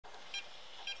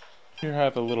Here I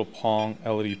have a little Pong,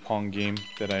 LED Pong game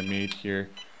that I made here.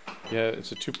 Yeah,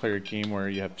 it's a two-player game where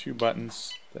you have two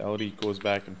buttons. The LED goes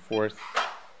back and forth,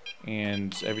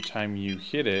 and every time you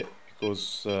hit it, it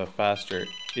goes faster.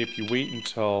 If you wait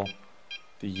until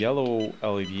the yellow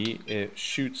LED, it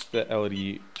shoots the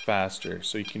LED faster,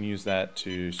 so you can use that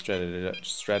to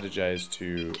strategize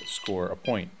to score a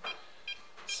point.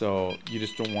 So you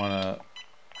just don't want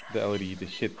the LED to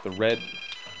hit the red,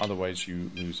 otherwise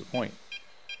you lose a point.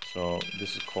 So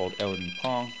this is called LED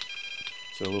Pong.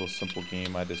 It's a little simple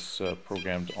game I just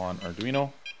programmed on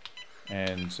Arduino,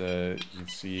 and you can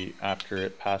see after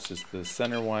it passes the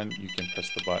center one, you can press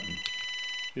the button.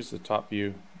 Here's the top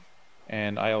view,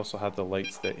 and I also have the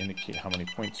lights that indicate how many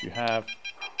points you have,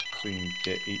 so you can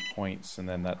get 8 points and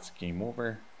then that's game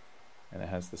over, and it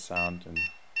has the sound and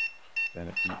then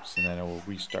it beeps and then it will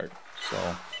restart.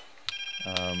 So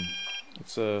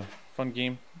it's a fun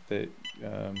game that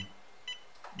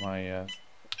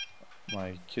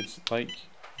my kids like,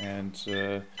 and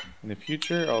in the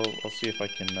future I'll see if I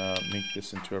can make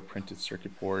this into a printed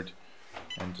circuit board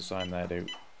and design that out.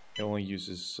 It only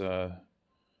uses 2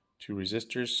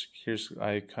 resistors.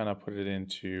 I kind of put it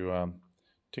into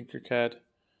Tinkercad,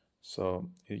 so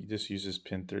it just uses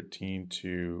pin 13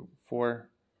 to 4,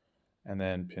 and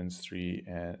then pins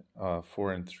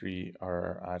 4 and 3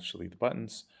 are actually the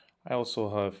buttons. I also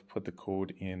have put the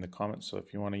code in the comments, so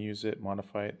if you want to use it,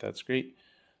 modify it, that's great.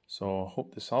 So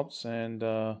hope this helps, and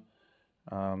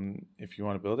if you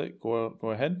want to build it, go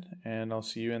ahead, and I'll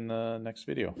see you in the next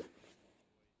video.